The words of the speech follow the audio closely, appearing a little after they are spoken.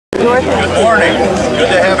Good morning.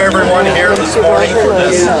 Good to have everyone here this morning for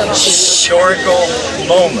this historical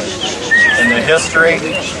moment in the history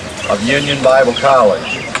of Union Bible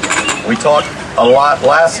College. We talked a lot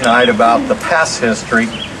last night about the past history.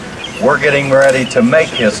 We're getting ready to make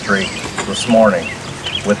history this morning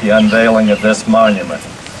with the unveiling of this monument.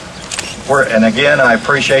 And again, I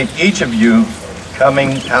appreciate each of you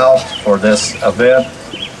coming out for this event,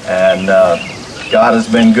 and God has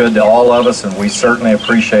been good to all of us, and we certainly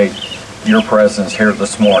appreciate your presence here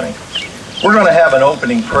this morning. We're going to have an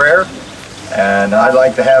opening prayer, and I'd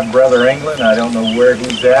like to have Brother England. I don't know where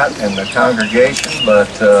he's at in the congregation, but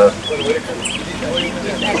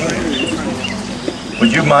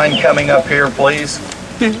would you mind coming up here, please,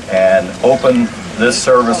 and open this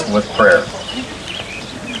service with prayer?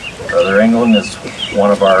 Brother England is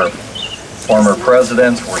one of our former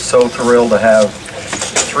presidents. We're so thrilled to have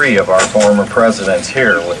three of our former presidents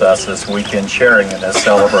here with us this weekend sharing in this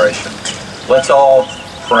celebration. Let's all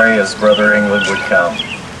pray as Brother England would come.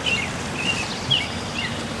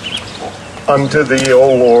 Unto thee,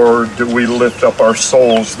 O Lord, do we lift up our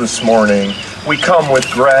souls this morning. We come with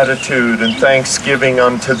gratitude and thanksgiving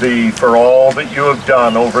unto thee for all that you have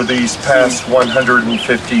done over these past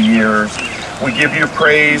 150 years. We give you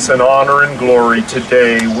praise and honor and glory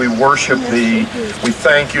today. We worship thee. We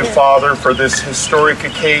thank you, Father, for this historic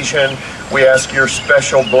occasion. We ask your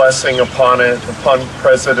special blessing upon it, upon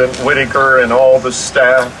President Whitaker and all the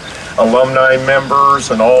staff, alumni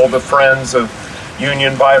members, and all the friends of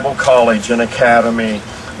Union Bible College and Academy.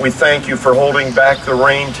 We thank you for holding back the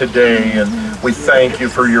rain today, and we thank you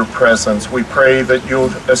for your presence. We pray that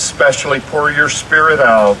you'll especially pour your Spirit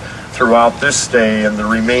out throughout this day and the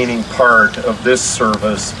remaining part of this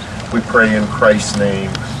service. We pray in Christ's name.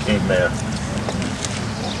 Amen.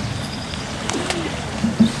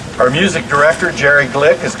 Our music director, Jerry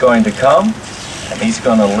Glick, is going to come, and he's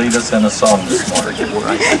going to lead us in a song this morning.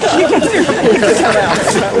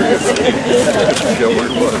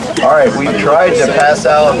 All right, we tried to pass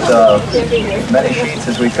out many sheets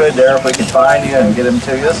as we could there if we could find you and get them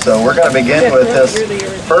to you. So we're going to begin with this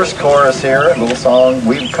first chorus here, a little song,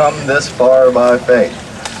 We've Come This Far by Faith.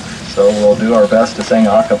 So we'll do our best to sing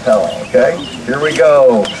a cappella, okay? Here we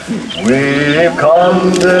go. We've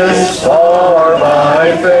come this far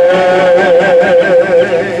by faith,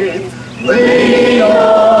 lean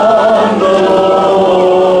on the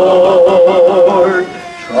Lord,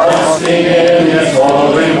 trusting in His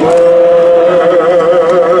holy word.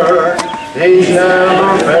 He's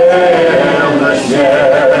never failed us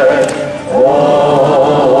yet. Oh,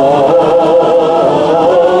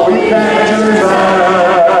 we can't turn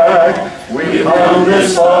back. We've come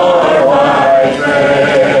this far by faith.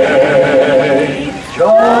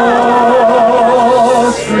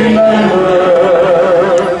 Just remember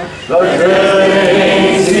the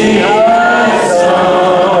things He has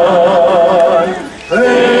done.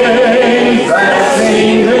 Things that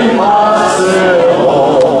seemed impossible.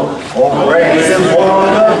 Oh, praise Him for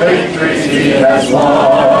the victories He has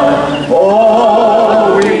won.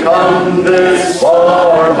 Oh, we come this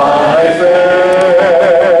far by faith.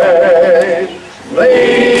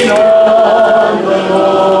 Lean on the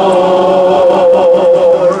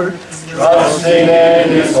Lord, trusting in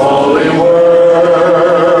His holy word.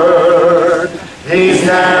 He's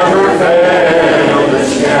never failed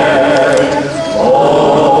us yet.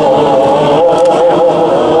 Oh,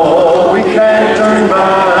 we can't turn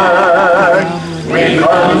back. We've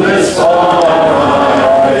come this far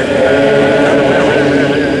by faith.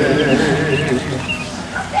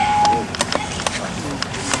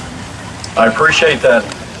 I appreciate that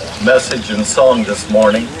message and song this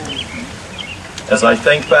morning. As I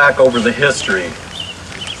think back over the history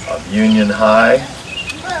of Union High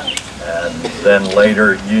and then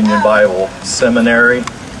later Union Bible Seminary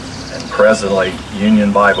and presently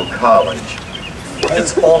Union Bible College,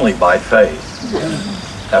 it's only by faith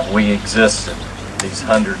have we existed these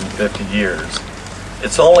 150 years.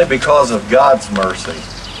 It's only because of God's mercy,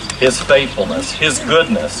 His faithfulness, His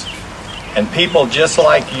goodness, and people just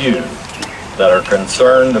like you that are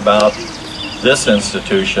concerned about this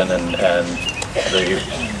institution and the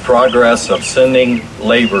progress of sending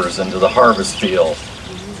laborers into the harvest field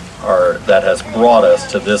that has brought us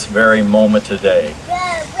to this very moment today.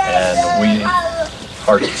 And we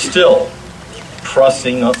are still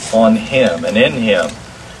trusting on Him and in Him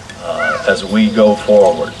as we go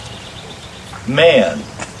forward. Man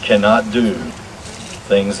cannot do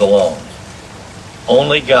things alone.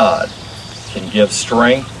 Only God can give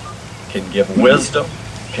strength, can give wisdom,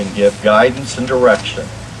 can give guidance and direction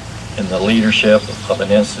in the leadership of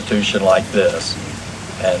an institution like this,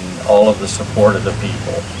 and all of the support of the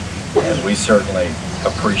people. And we certainly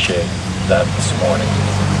appreciate that this morning.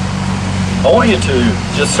 I want you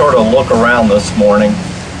to just sort of look around this morning.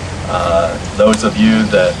 Those of you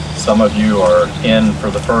that, some of you are in for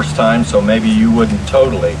the first time, so maybe you wouldn't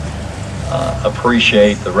totally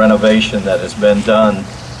appreciate the renovation that has been done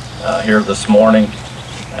here this morning.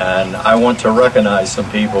 And I want to recognize some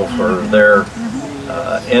people for their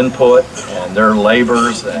input and their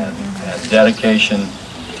labors and dedication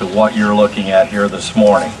to what you're looking at here this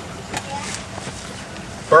morning.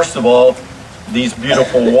 First of all, these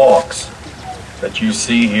beautiful walks that you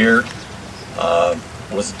see here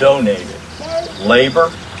was donated. Labor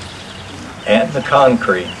and the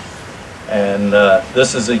concrete. And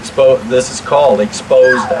this is called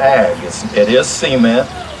exposed ag. It is cement.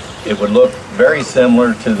 It would look very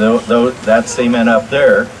similar to that cement up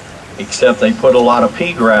there, except they put a lot of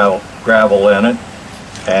pea gravel in it,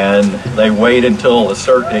 and they wait until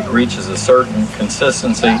it reaches a certain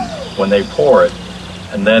consistency when they pour it,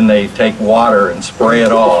 and then they take water and spray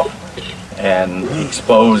it off and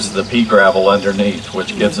expose the pea gravel underneath,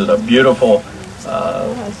 which gives it a beautiful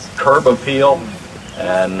curb appeal,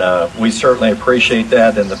 and we certainly appreciate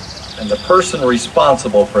that. And the person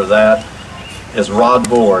responsible for that is Rod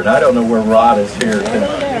Bohr. And I don't know where Rod is here.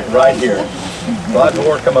 Right here. Rod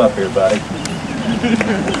Bohr, come up here, buddy.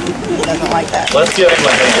 He doesn't like that. Let's give him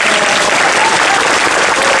a hand.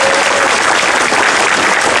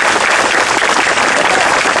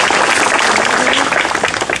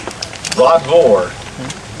 Rod Bohr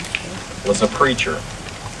was a preacher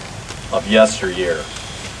of yesteryear.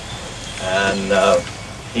 And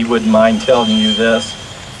he wouldn't mind telling you this,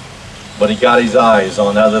 but he got his eyes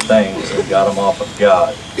on other things and got them off of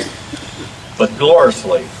God. But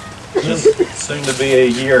gloriously, just soon to be a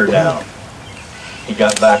year now, he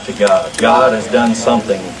got back to God. God has done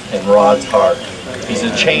something in Rod's heart. He's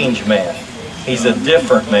a changed man. He's a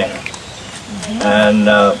different man. And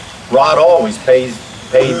Rod always paid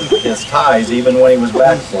his tithes even when he was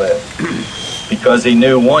backslid, because he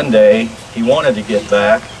knew one day he wanted to get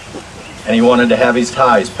back and he wanted to have his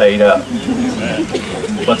tithes paid up.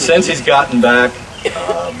 But since he's gotten back,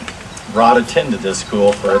 Rod attended this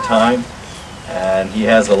school for a time, and he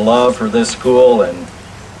has a love for this school and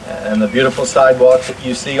the beautiful sidewalks that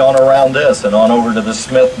you see on around this and on over to the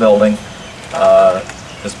Smith building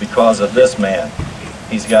is because of this man.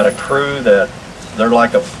 He's got a crew that they're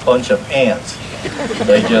like a bunch of ants.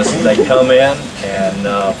 They come in and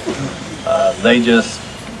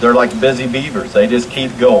they're like busy beavers. They just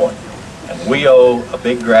keep going. And we owe a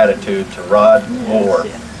big gratitude to Rod Bohr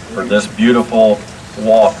for this beautiful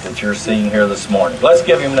walk that you're seeing here this morning. Let's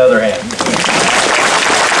give him another hand.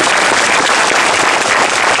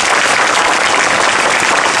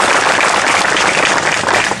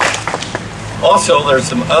 Also, there's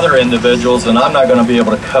some other individuals, and I'm not going to be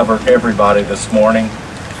able to cover everybody this morning,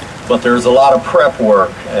 but there's a lot of prep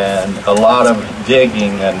work and a lot of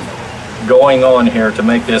digging and going on here to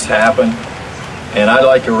make this happen. And I'd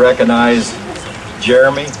like to recognize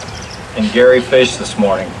Jeremy and Gary Fish this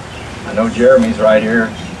morning. I know Jeremy's right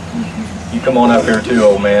here. You come on up here too,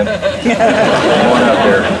 old man. Come on up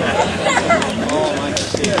here.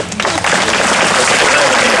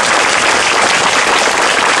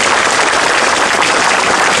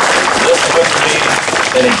 This wouldn't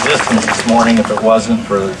be in existence this morning if it wasn't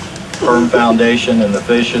for the Firm Foundation and the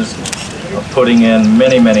Fishes of putting in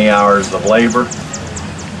many, many hours of labor.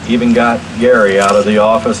 Even got Gary out of the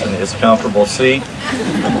office in his comfortable seat,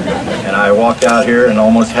 and I walked out here and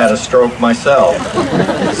almost had a stroke myself.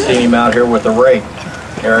 Seen him out here with a rake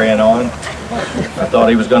carrying on. I thought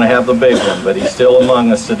he was going to have the big one, but he's still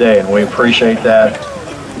among us today, and we appreciate that.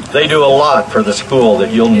 They do a lot for the school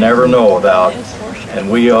that you'll never know about, and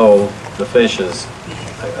we owe the Fishes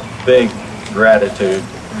a big gratitude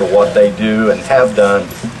for what they do and have done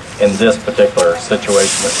in this particular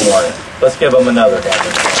situation this morning. Let's give them another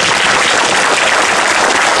hand.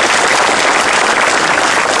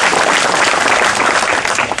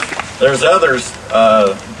 There's others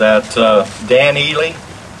Dan Ely,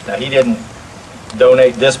 now he didn't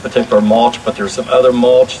donate this particular mulch, but there's some other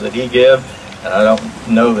mulch that he gave, and I don't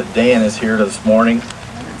know that Dan is here this morning.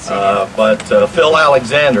 But Phil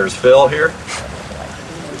Alexander, is Phil here?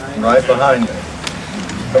 Right behind me.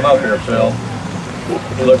 Come up here, Phil.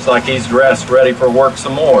 He looks like he's dressed, ready for work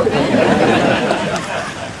some more.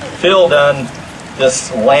 Phil done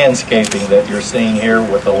this landscaping that you're seeing here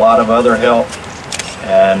with a lot of other help,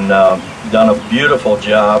 and done a beautiful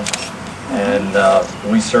job. And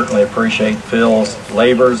we certainly appreciate Phil's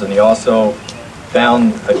labors, and he also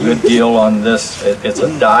found a good deal on this. It's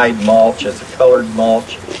a dyed mulch, it's a colored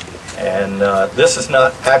mulch, and this is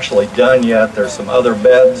not actually done yet. There's some other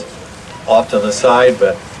beds off to the side,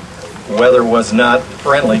 but weather was not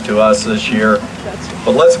friendly to us this year.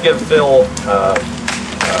 But let's give Phil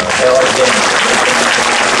Alexander.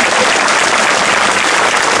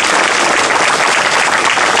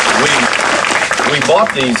 We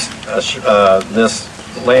bought these this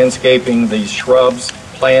landscaping, these shrubs,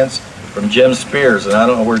 plants from Jim Spears, and I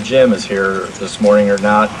don't know where Jim is here this morning or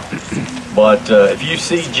not, but if you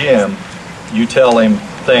see Jim, you tell him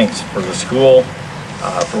thanks for the school,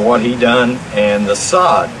 for what he done, and the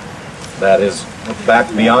sod that is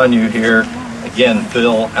back beyond you here. Again,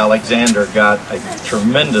 Phil Alexander got a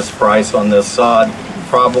tremendous price on this sod,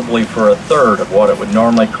 probably for a third of what it would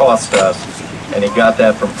normally cost us, and he got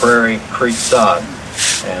that from Prairie Creek Sod.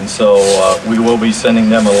 And so we will be sending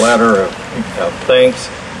them a letter of thanks,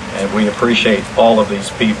 and we appreciate all of these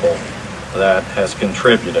people that has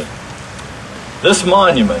contributed. This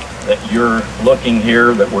monument that you're looking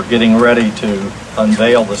here, that we're getting ready to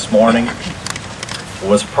unveil this morning,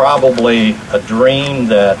 was probably a dream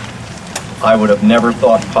that I would have never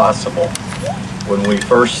thought possible. When we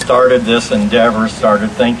first started this endeavor, started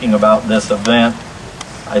thinking about this event,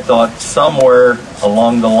 I thought somewhere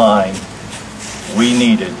along the line we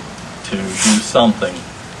needed to do something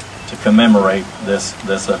to commemorate this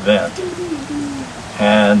event.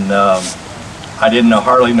 And I didn't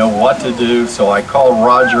hardly know what to do, so I called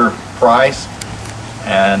Roger Price,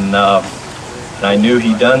 and I knew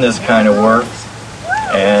he'd done this kind of work.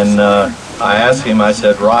 And I asked him, I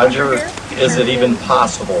said, Roger, is it even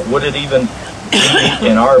possible? Would it even be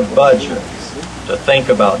in our budget to think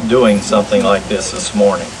about doing something like this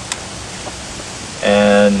morning?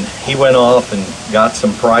 And he went off and got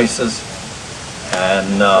some prices,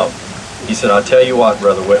 and he said, I'll tell you what,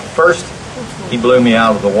 Brother Whit. First, he blew me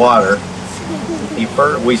out of the water.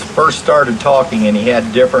 We first started talking, and he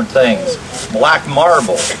had different things. Black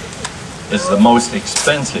marble is the most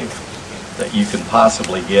expensive that you can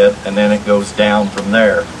possibly get, and then it goes down from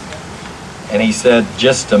there. And he said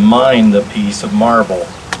just to mine the piece of marble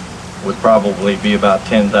would probably be about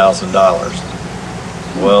 $10,000.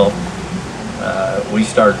 Well, we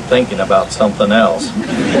started thinking about something else.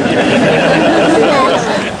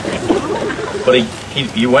 But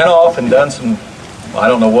he went off and done some, I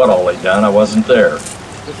don't know what all he'd done, I wasn't there.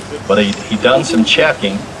 But he done some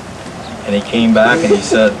checking, and he came back and he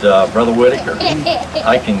said, Brother Whitaker,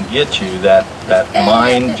 I can get you that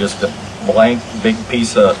mine, just a blank big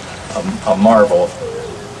piece of marble,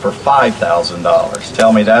 for $5,000.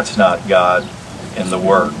 Tell me that's not God in the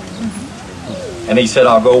work. And he said,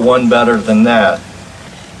 I'll go one better than that.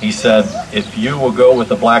 He said, if you will go with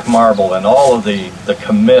the black marble and all of the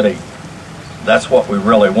committee, that's what we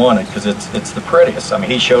really wanted, because it's the prettiest. I mean,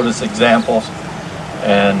 he showed us examples,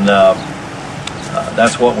 and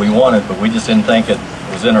that's what we wanted, but we just didn't think it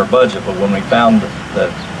was in our budget. But when we found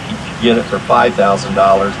that he could get it for $5,000,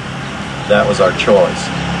 that was our choice.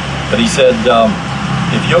 But he said,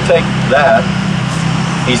 if you'll take that,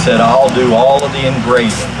 he said, I'll do all of the engraving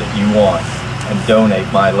that you want and donate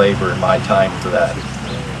my labor and my time for that.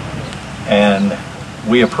 And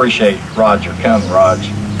we appreciate Roger. Come, Raj.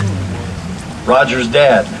 Roger's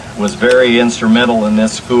dad was very instrumental in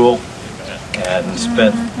this school and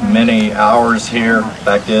spent many hours here.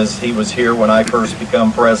 Fact is, he was here when I first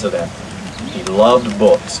became president. He loved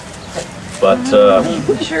books, but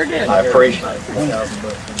sure did. I appreciate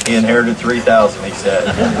it. He inherited 3,000, he said.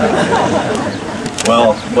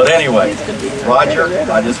 Well, but anyway, Roger,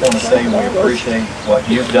 I just want to say we appreciate what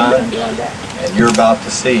you've done, and you're about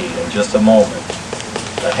to see in just a moment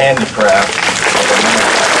the handicraft of a man.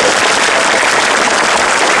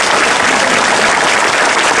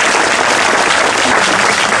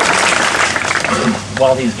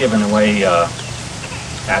 While he's giving away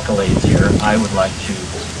accolades here, I would like to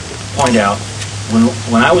point out,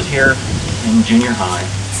 when I was here in junior high,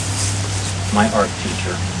 my art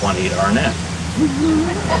teacher, Juanita Arnett,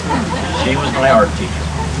 she was my art teacher.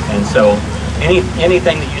 And so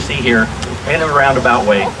anything that you see here, in a roundabout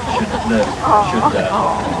way,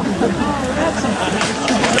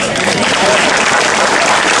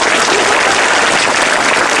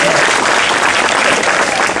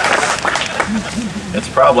 It's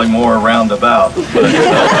probably more roundabout, but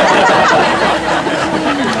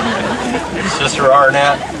Sister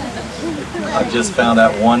Arnett, I've just found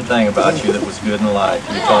out one thing about you that was good in life.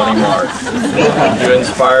 You taught him art. You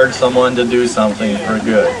inspired someone to do something for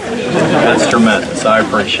good. That's tremendous. I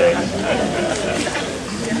appreciate it.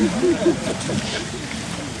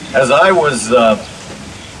 As I was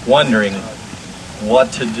wondering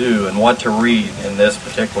what to do and what to read in this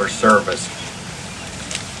particular service,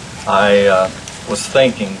 I was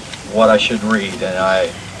thinking what I should read,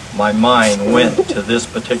 and my mind went to this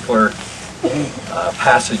particular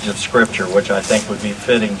passage of Scripture, which I think would be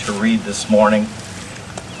fitting to read this morning.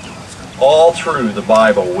 All through the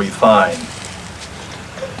Bible we find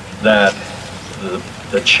that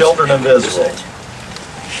the children of Israel,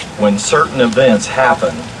 when certain events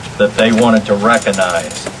happened that they wanted to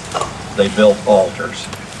recognize, they built altars.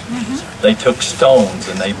 They took stones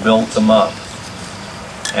and they built them up.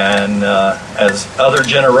 And as other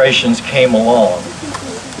generations came along,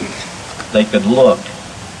 they could look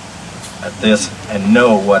at this and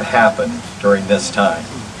know what happened during this time.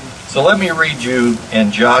 So let me read you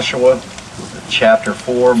in Joshua chapter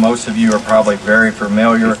 4. Most of you are probably very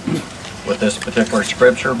familiar with this particular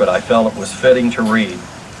scripture, but I felt it was fitting to read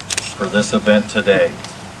for this event today.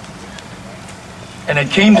 And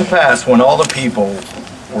it came to pass, when all the people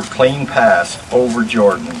were clean passed over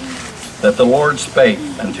Jordan, that the Lord spake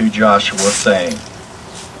unto Joshua, saying,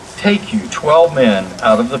 Take you 12 men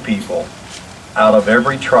out of the people, out of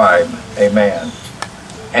every tribe a man,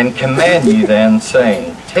 and command ye then,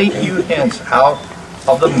 saying, Take you hence out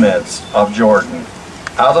of the midst of Jordan,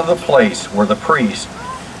 out of the place where the priest's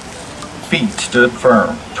feet stood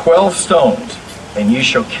firm, 12 stones, and ye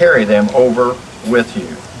shall carry them over with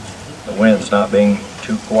you. The wind's not being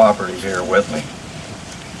too cooperative here with me.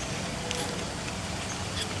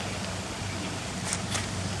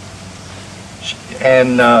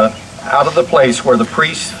 And out of the place where the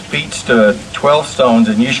priest's feet stood, 12 stones,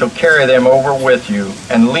 and ye shall carry them over with you,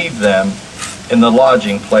 and leave them in the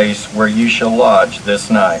lodging place where ye shall lodge this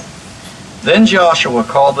night. Then Joshua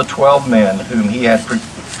called the 12 men whom he had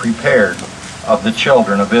prepared of the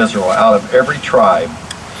children of Israel, out of every tribe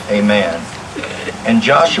a man. And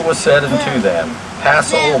Joshua said unto them,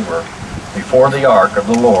 Pass over before the ark of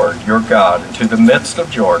the Lord your God into the midst of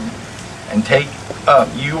Jordan, and take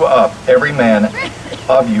you up every man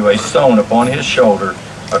of you a stone upon his shoulder,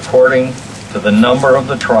 according to the number of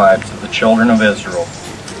the tribes of the children of Israel,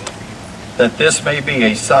 that this may be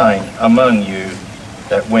a sign among you,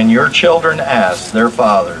 that when your children ask their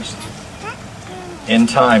fathers in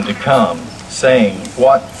time to come, saying,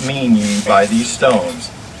 What mean ye by these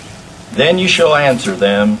stones? Then you shall answer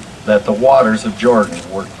them, that the waters of Jordan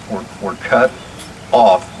were cut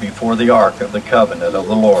off before the ark of the covenant of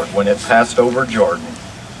the Lord. When it passed over Jordan,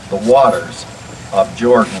 the waters of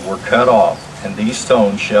Jordan were cut off, and these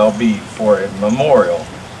stones shall be for a memorial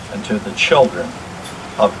unto the children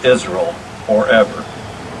of Israel forever.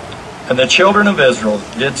 And the children of Israel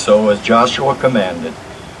did so as Joshua commanded,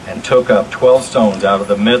 and took up 12 stones out of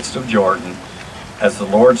the midst of Jordan, as the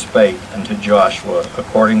Lord spake unto Joshua,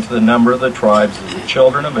 according to the number of the tribes of the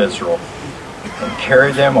children of Israel, and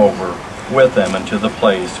carried them over with them into the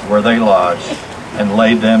place where they lodged, and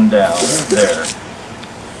laid them down there.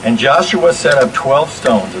 And Joshua set up 12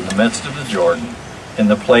 stones in the midst of the Jordan, in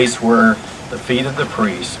the place where the feet of the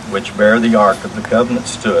priests, which bear the ark of the covenant,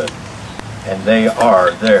 stood, and they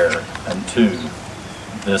are there unto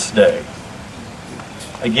this day.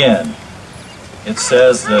 Again, it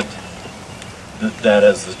says that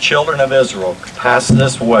as the children of Israel pass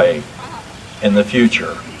this way in the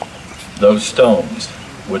future, those stones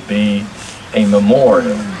would be a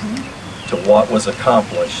memorial to what was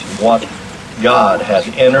accomplished, what God had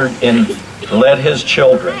entered in, led his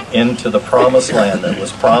children into the promised land that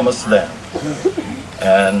was promised them.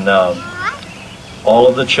 And all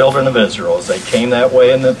of the children of Israel, as they came that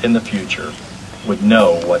way in the future, would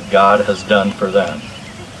know what God has done for them.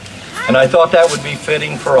 And I thought that would be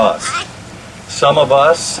fitting for us. Some of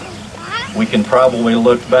us, we can probably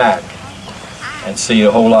look back and see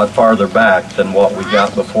a whole lot farther back than what we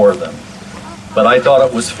got before them. But I thought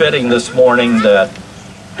it was fitting this morning that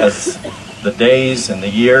as the days and the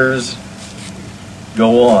years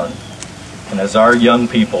go on, and as our young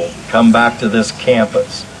people come back to this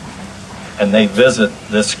campus and they visit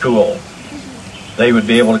this school, they would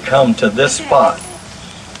be able to come to this spot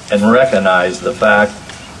and recognize the fact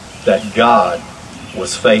that God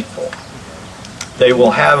was faithful. They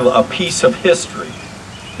will have a piece of history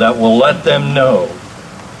that will let them know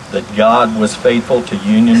that God was faithful to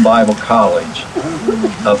Union Bible College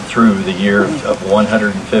up through the year of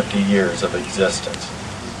 150 years of existence.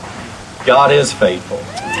 God is faithful.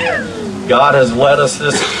 God has led us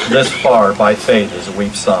this far by faith, as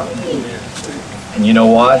we've sung. And you know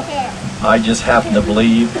what? I just happen to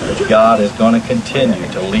believe that God is going to continue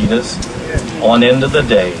to lead us on into the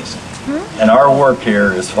days. And our work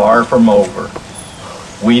here is far from over.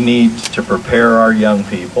 We need to prepare our young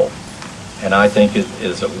people. And I think it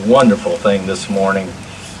is a wonderful thing this morning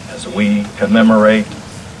as we commemorate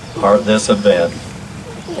this event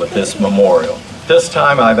with this memorial. This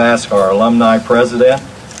time I've asked our alumni president,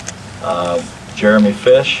 Jeremy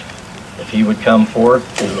Fish, if he would come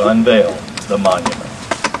forth to unveil the monument.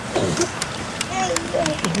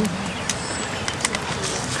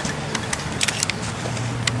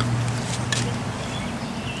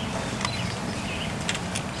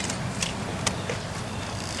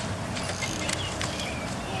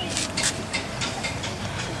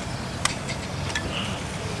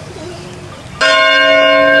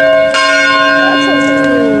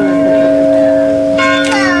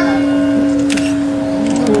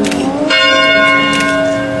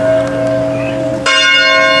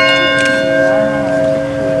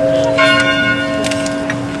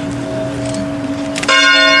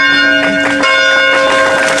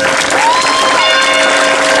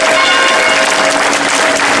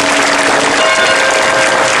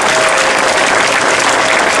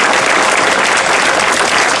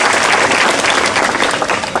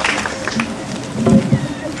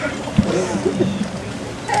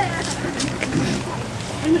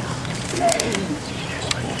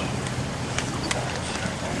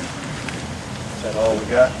 Is that all we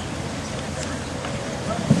got?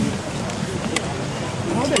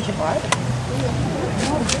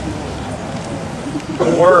 The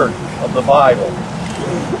word of the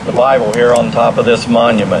Bible here on top of this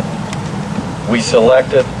monument. We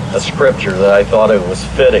selected a scripture that I thought it was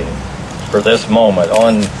fitting for this moment.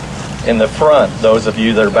 In the front, those of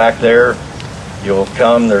you that are back there, you'll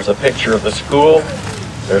come, there's a picture of the school,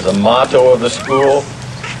 there's a motto of the school,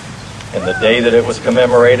 and the day that it was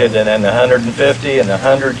commemorated, and then 150 and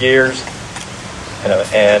 100 years,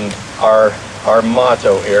 and our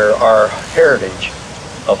motto here, our heritage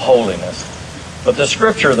of holiness. But the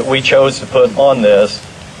scripture that we chose to put on this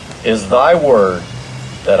is, "Thy word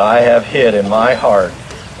that I have hid in my heart,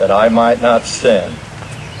 that I might not sin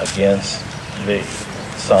against thee."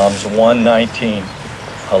 Psalms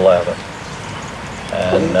 119:11.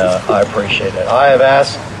 And I appreciate it. I have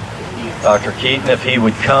asked Dr. Keaton if he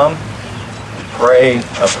would come pray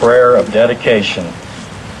a prayer of dedication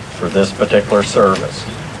for this particular service.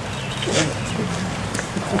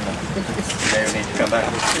 Maybe we need to come back.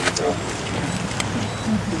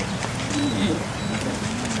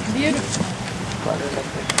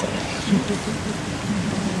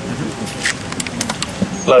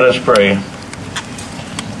 Let us pray.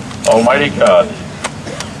 Almighty God,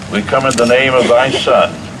 we come in the name of thy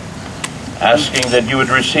Son, asking that you would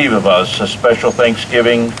receive of us a special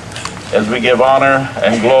thanksgiving as we give honor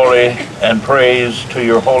and glory and praise to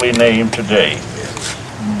your holy name today.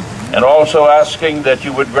 And also asking that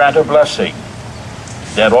you would grant a blessing,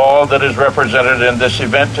 that all that is represented in this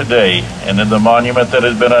event today and in the monument that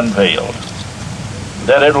has been unveiled,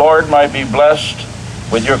 that it, Lord, might be blessed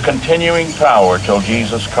with your continuing power till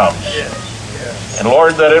Jesus comes. And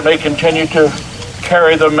Lord, that it may continue to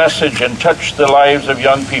carry the message and touch the lives of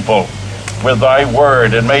young people with thy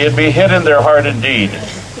word, and may it be hid in their heart indeed,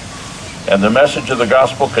 and the message of the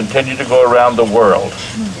gospel continue to go around the world.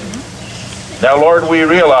 Now, Lord, we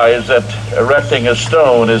realize that erecting a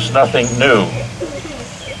stone is nothing new,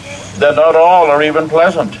 that not all are even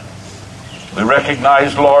pleasant. We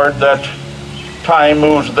recognize, Lord, that time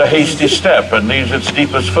moves with a hasty step and leaves its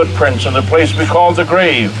deepest footprints in the place we call the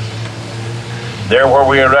grave. There where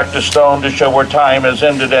we erect a stone to show where time has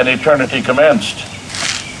ended and eternity commenced,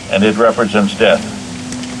 and it represents death.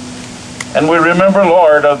 And we remember,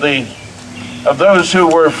 Lord, of those who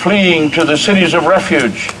were fleeing to the cities of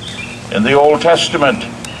refuge in the Old Testament,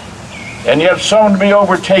 and yet some to be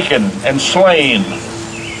overtaken and slain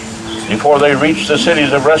before they reached the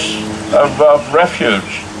cities of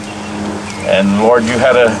refuge. And Lord, you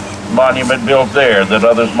had a monument built there that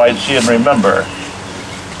others might see and remember,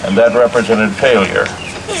 and that represented failure.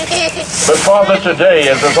 But Father, today,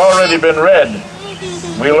 as has already been read,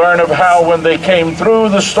 we learn of how when they came through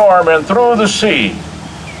the storm and through the sea,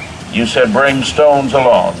 you said, bring stones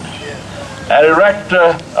along and erect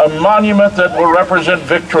a monument that will represent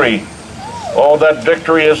victory. Oh, that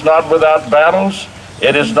victory is not without battles.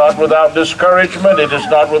 It is not without discouragement. It is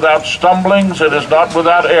not without stumblings. It is not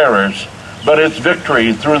without errors. But it's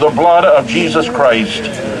victory through the blood of Jesus Christ.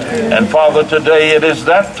 And Father, today it is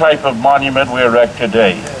that type of monument we erect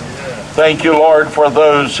today. Thank you, Lord, for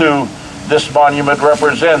those who this monument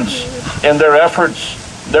represents in their efforts,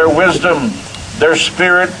 their wisdom, their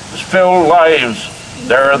spirit-filled lives.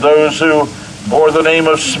 There are those who bore the name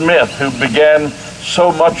of Smith, who began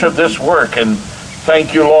so much of this work. And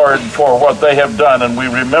thank you, Lord, for what they have done, and we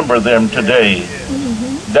remember them today.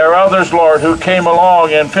 There are others, Lord, who came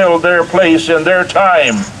along and filled their place in their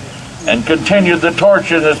time and continued the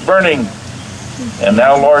torch in its burning. And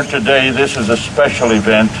now, Lord, today this is a special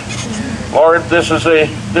event. Lord, this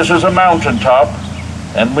is a mountaintop,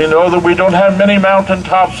 and we know that we don't have many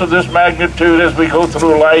mountaintops of this magnitude as we go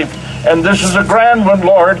through life And this is a grand one,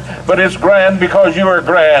 Lord, but it's grand because you are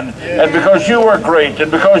grand, and because you are great, and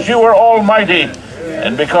because you are almighty,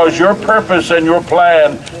 and because your purpose and your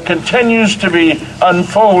plan continues to be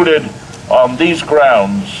unfolded on these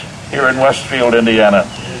grounds here in Westfield, Indiana.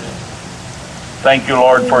 Thank you,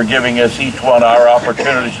 Lord, for giving us each one our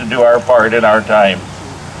opportunities to do our part in our time.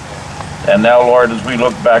 And now, Lord, as we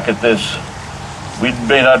look back at this, we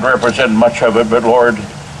may not represent much of it, but Lord,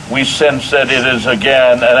 we sense that it is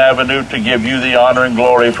again an avenue to give you the honor and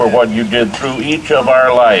glory for what you did through each of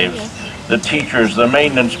our lives. The teachers, the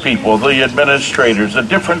maintenance people, the administrators, the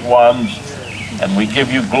different ones, and we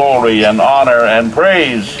give you glory and honor and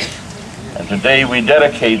praise. And today we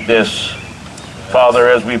dedicate this, Father,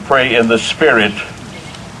 as we pray in the Spirit,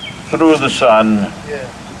 through the Son,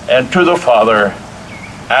 and to the Father,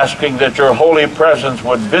 asking that your holy presence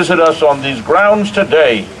would visit us on these grounds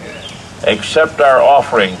today. Accept our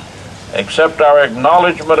offering, accept our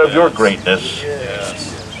acknowledgement of your greatness,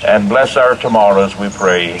 and bless our tomorrows, we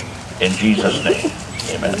pray, in Jesus' name.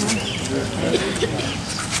 Amen.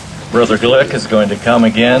 Brother Glick is going to come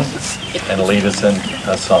again and lead us in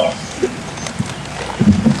a song.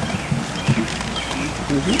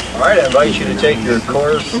 All right, I invite you to take your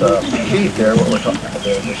chorus sheet there, what we're talking about,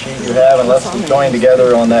 the sheet you have, and let's join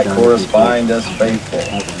together on that chorus, Find Us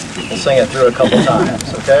Faithful. We'll sing it through a couple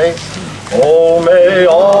times, okay? Oh, may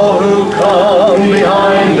all who come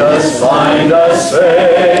behind us find us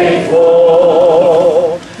faithful.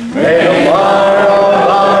 May the fire of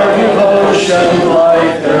our devotion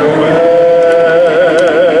light their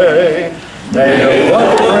way. May the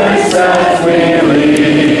footprints that we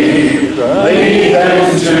leave lead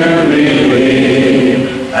them to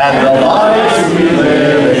believe, and the lives we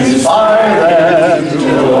live inspire them to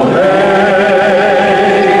obey.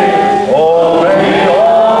 Oh, may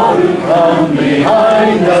all who come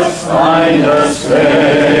behind us find us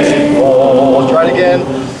faithful. We'll try it again.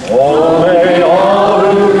 Oh, may all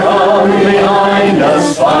who come behind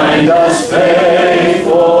us find us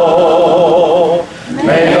faithful.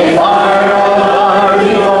 May the fire of our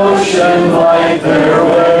devotion light their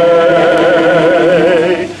way.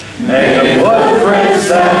 May the footprints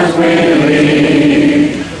that we lead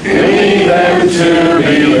them to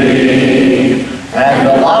believe, and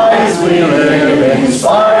the lives we live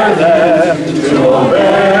inspire them to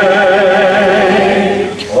obey.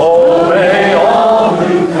 Oh, may all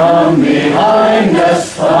who come behind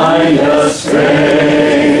us find us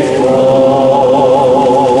faithful.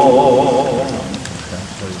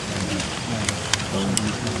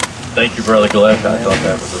 Thank you, Brother Glick. I thought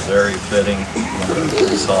that was a very fitting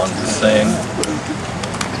song to sing.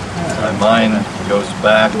 My mind goes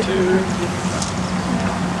back to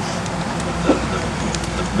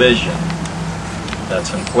the vision that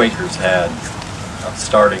some Quakers had of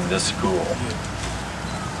starting this school.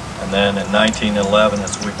 And then in 1911,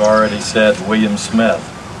 as we've already said, William Smith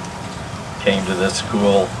came to this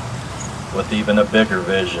school with even a bigger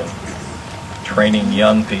vision, training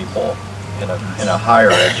young people in a higher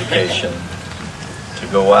education to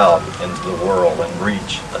go out into the world and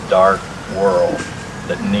reach a dark world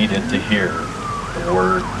that needed to hear the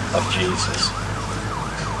word of Jesus.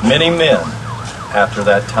 Many men after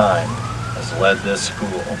that time has led this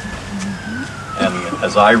school. And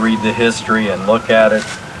as I read the history and look at it,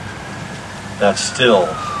 that's still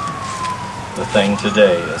the thing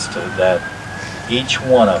today, is that each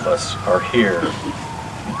one of us are here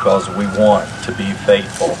because we want to be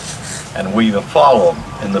faithful. And we follow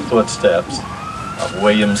in the footsteps of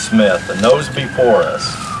William Smith and those before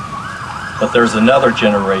us. But there's another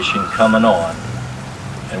generation coming on,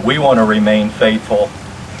 and we want to remain faithful,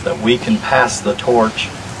 that we can pass the torch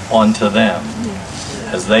on to them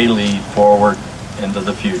as they lead forward into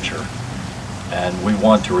the future. And we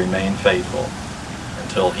want to remain faithful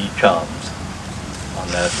until he comes on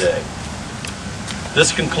that day.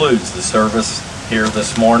 This concludes the service here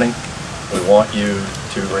this morning. We want you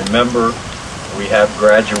to remember we have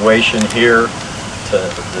graduation here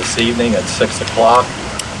this evening at 6 o'clock.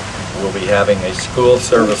 We'll be having a school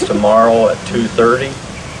service tomorrow at 2:30,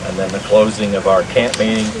 and then the closing of our camp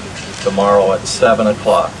meeting tomorrow at 7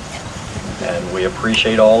 o'clock. And we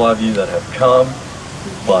appreciate all of you that have come,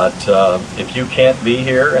 but if you can't be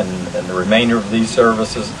here and the remainder of these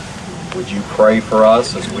services, would you pray for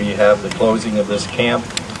us as we have the closing of this camp,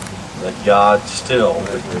 that God still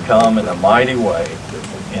would come in a mighty way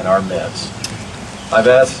in our midst. I've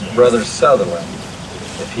asked Brother Sutherland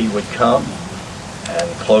if he would come and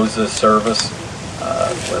close this service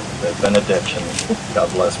with the benediction. God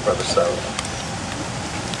bless Brother Sutherland.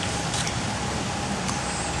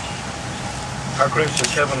 Our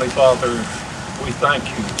gracious Heavenly Father, we thank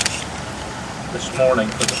you this morning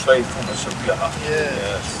for the faithfulness of God.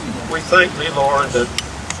 Yes. We thank thee, Lord, that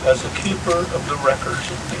as the keeper of the records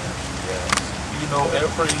of men, you know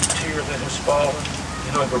every tear that has fallen,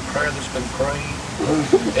 you know every prayer that's been prayed,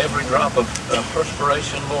 every drop of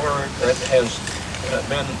perspiration, Lord, that has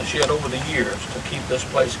been shed over the years to keep this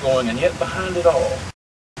place going. And yet behind it all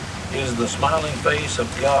is the smiling face of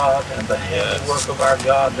God and the handiwork of our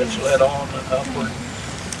God that's led on and upward.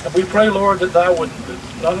 And we pray, Lord, that thou would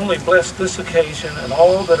not only bless this occasion and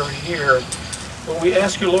all that are here, but we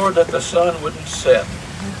ask you, Lord, that the sun wouldn't set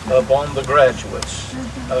upon the graduates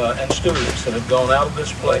and students that have gone out of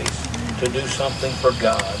this place to do something for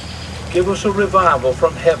God. Give us a revival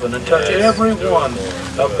from heaven and touch every one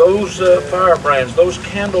of those firebrands, those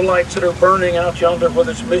candle lights that are burning out yonder,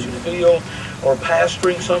 whether it's mission field or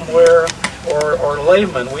pastoring somewhere or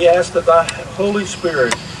layman. We ask that thy Holy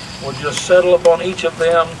Spirit would just settle upon each of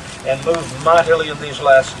them and move mightily in these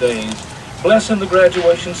last days. Bless in the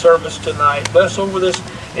graduation service tonight. Bless over this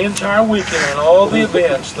entire weekend and all the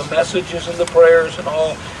events, the messages and the prayers and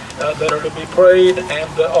all that are to be prayed,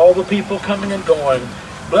 and all the people coming and going.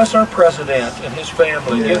 Bless our president and his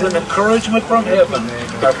family. Give them encouragement from heaven.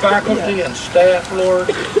 Our faculty and staff, Lord,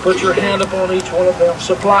 put your hand upon each one of them.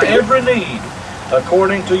 Supply every need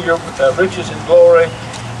according to your riches and glory.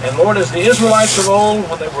 And Lord, as the Israelites of old,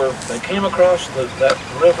 when they came across that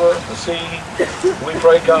river, the sea, we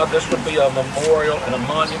pray, God, this would be a memorial and a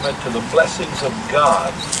monument to the blessings of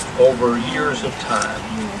God over years of time.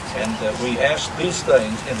 And we ask these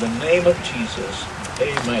things in the name of Jesus.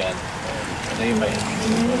 Amen and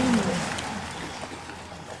amen.